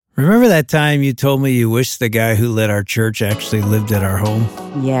Remember that time you told me you wished the guy who led our church actually lived at our home?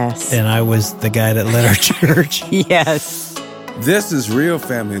 Yes. And I was the guy that led our church? Yes. This is Real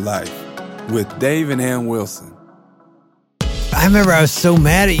Family Life with Dave and Ann Wilson. I remember I was so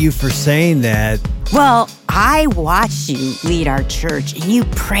mad at you for saying that. Well, I watched you lead our church, and you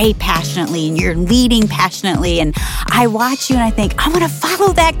pray passionately, and you're leading passionately, and I watch you and I think, I want to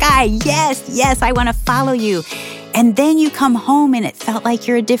follow that guy. Yes, I want to follow you. And then you come home and it felt like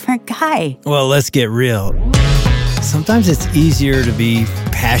you're a different guy. Well, let's get real. Sometimes it's easier to be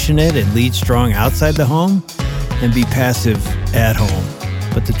passionate and lead strong outside the home than be passive at home.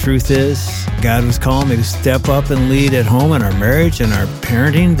 But the truth is, God was calling me to step up and lead at home in our marriage and our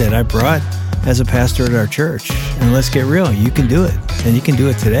parenting that I brought as a pastor at our church. And let's get real. You can do it. And you can do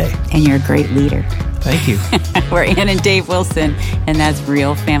it today. And you're a great leader. Thank you. We're Ann and Dave Wilson, and that's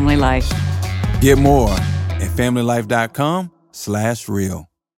Real Family Life. Get more at FamilyLife.com/real.